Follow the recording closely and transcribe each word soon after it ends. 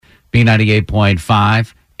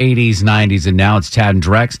B98.5, 80s, 90s, and now it's Tad and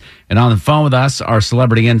Drex. And on the phone with us, our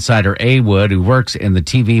celebrity insider, Awood, who works in the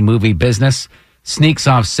TV movie business, sneaks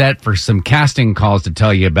off set for some casting calls to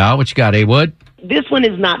tell you about. What you got, Awood? This one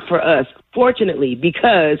is not for us, fortunately,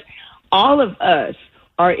 because all of us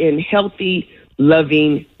are in healthy,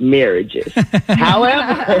 loving marriages.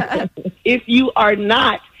 However, if you are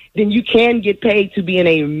not, then you can get paid to be in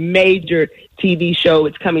a major TV show.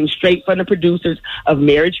 It's coming straight from the producers of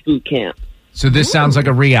Marriage Boot Camp. So this sounds like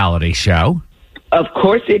a reality show. Of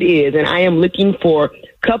course it is. And I am looking for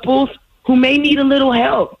couples who may need a little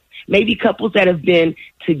help. Maybe couples that have been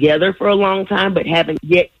together for a long time but haven't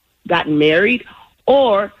yet gotten married,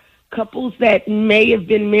 or couples that may have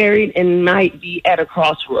been married and might be at a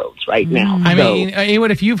crossroads right now. I mean,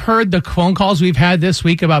 Awood, if you've heard the phone calls we've had this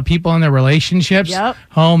week about people in their relationships,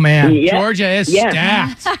 oh, man, Georgia is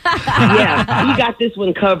stacked. Yeah, we got this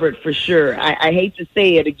one covered for sure. I hate to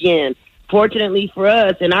say it again. Fortunately for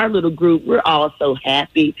us, in our little group, we're all so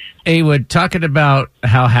happy. Awood, talking about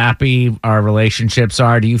how happy our relationships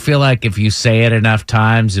are, do you feel like if you say it enough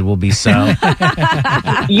times, it will be so?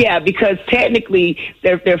 Yeah, because technically,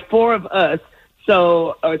 there are four of us.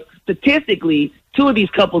 So statistically, two of these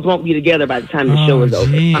couples won't be together by the time the show is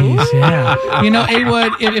over. Yeah. You know,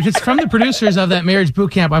 Awood, if it's from the producers of that Marriage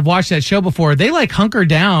Boot Camp, I've watched that show before. They like hunker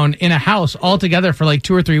down in a house all together for like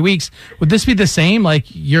 2 or 3 weeks. Would this be the same? Like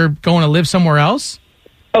you're going to live somewhere else?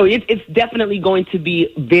 Oh, it's definitely going to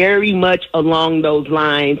be very much along those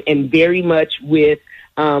lines, and very much with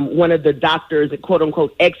one of the doctors, quote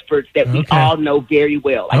unquote, experts that we all know very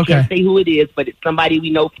well. I can't say who it is, but it's somebody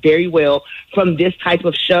we know very well from this type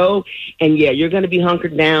of show. And yeah, you're going to be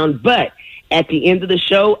hunkered down, but at the end of the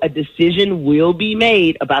show, a decision will be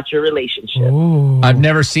made about your relationship. Ooh. I've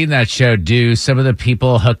never seen that show. Do some of the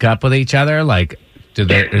people hook up with each other? Like, is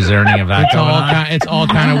there any of that going on? It's all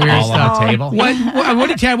kind of weird all stuff. On the table?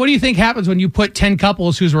 What do you think happens when you put 10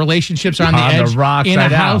 couples whose relationships are on the edge rocks in a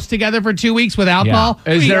house together for 2 weeks with alcohol?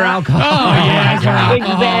 Yeah. Is there alcohol? Oh, yeah, is there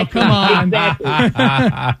alcohol? Exactly. Come on.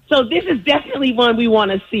 Exactly. So this is definitely one we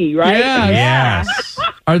want to see, right? Yeah. Yes.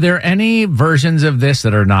 Are there any versions of this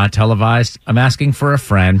that are not televised? I'm asking for a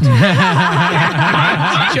friend.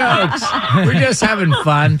 Jokes. We're just having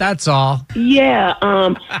fun. That's all. Yeah.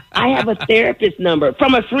 I have a therapist number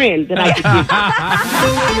from a friend that I could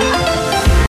give you.